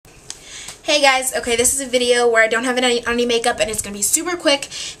Hey guys, okay, this is a video where I don't have any makeup and it's going to be super quick.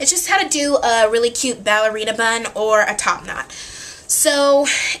 It's just how to do a really cute ballerina bun or a top knot. So,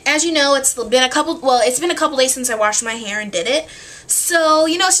 as you know, it's been a couple days since I washed my hair and did it. So,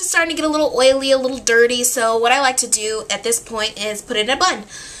 you know, it's just starting to get a little oily, a little dirty. So, what I like to do at this point is put it in a bun.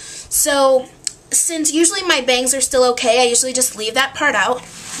 So, since usually my bangs are still okay, I usually just leave that part out.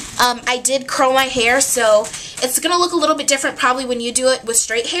 I did curl my hair, so it's going to look a little bit different probably when you do it with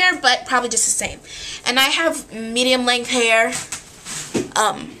straight hair, but probably just the same. And I have medium length hair.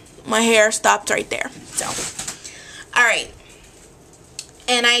 My hair stopped right there. So, alright.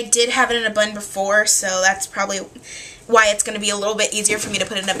 And I did have it in a bun before, so that's probably why it's going to be a little bit easier for me to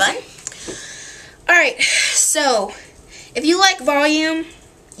put it in a bun. Alright, so if you like volume,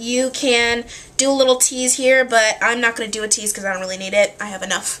 you can do a little tease here, but I'm not going to do a tease because I don't really need it. I have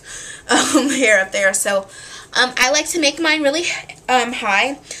enough hair up there. So I like to make mine really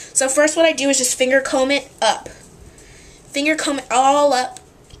high. So first what I do is just finger comb it up. Finger comb it all up.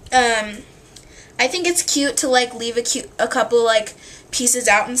 I think it's cute to like leave a couple like pieces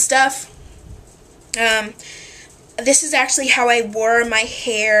out and stuff. This is actually how I wore my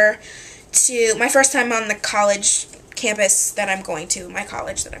hair to my first time on the college campus that I'm going to, my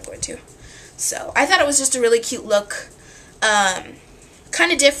college that I'm going to. So I thought it was just a really cute look,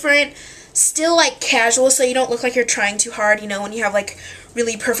 kind of different, still like casual, so you don't look like you're trying too hard, you know, when you have like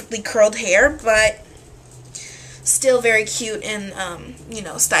really perfectly curled hair, but still very cute and you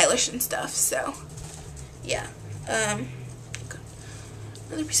know, stylish and stuff. So yeah, another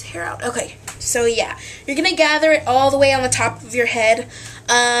piece of hair out. Okay, so yeah, you're gonna gather it all the way on the top of your head.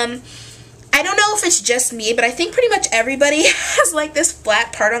 I don't know if it's just me, but I think pretty much everybody has like this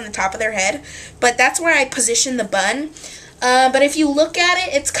flat part on the top of their head, but that's where I position the bun. But if you look at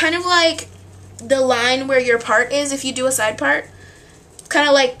it, it's kind of like the line where your part is if you do a side part. Kind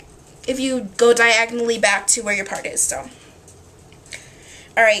of like if you go diagonally back to where your part is. So,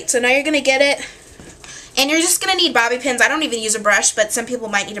 alright, so now you're going to get it, and you're just going to need bobby pins. I don't even use a brush, but some people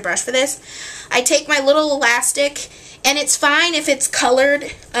might need a brush for this. I take my little elastic, and it's fine if it's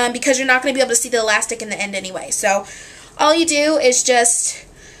colored because you're not going to be able to see the elastic in the end anyway. So all you do is just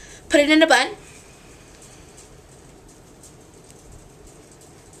put it in a bun.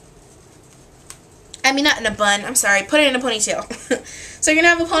 I mean, not in a bun, I'm sorry, put it in a ponytail. So you're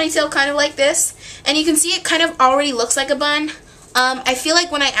going to have a ponytail kind of like this, and you can see it kind of already looks like a bun. I feel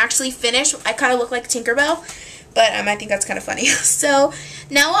like when I actually finish, I kind of look like Tinkerbell, but I think that's kind of funny. So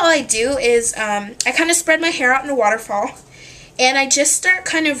now all I do is I kind of spread my hair out in a waterfall, and I just start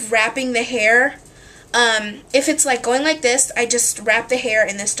kind of wrapping the hair. If it's like going like this, I just wrap the hair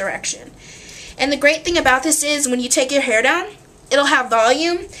in this direction. And the great thing about this is when you take your hair down, it'll have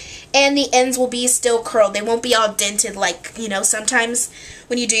volume, and the ends will be still curled. They won't be all dented like, you know, sometimes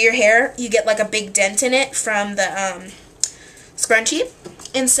when you do your hair, you get like a big dent in it from the scrunchie.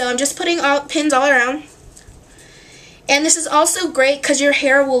 And so I'm just putting pins all around. And this is also great because your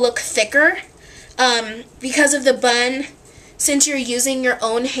hair will look thicker because of the bun. Since you're using your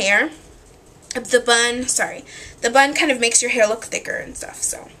own hair, the bun kind of makes your hair look thicker and stuff.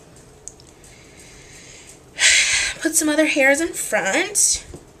 So put some other hairs in front.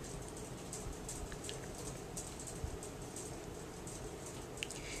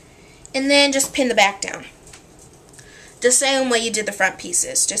 And then just pin the back down. The same way you did the front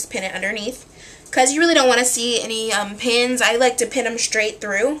pieces. Just pin it underneath. Because you really don't want to see any pins. I like to pin them straight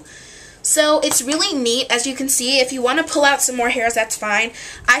through. So it's really neat, as you can see. If you want to pull out some more hairs, that's fine.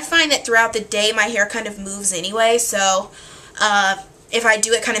 I find that throughout the day, my hair kind of moves anyway. So if I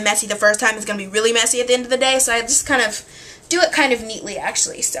do it kind of messy the first time, it's going to be really messy at the end of the day. So I just kind of do it kind of neatly,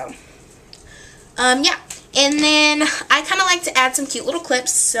 actually. So, yeah. And then I kind of like to add some cute little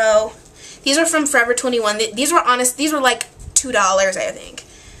clips. So these are from Forever 21. These were like $2, I think.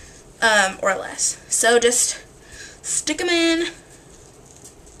 Or less. So just stick them in.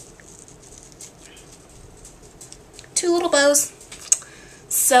 2 little bows.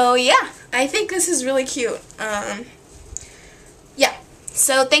 So yeah, I think this is really cute. Yeah.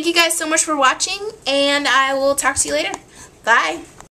 So thank you guys so much for watching, and I will talk to you later. Bye.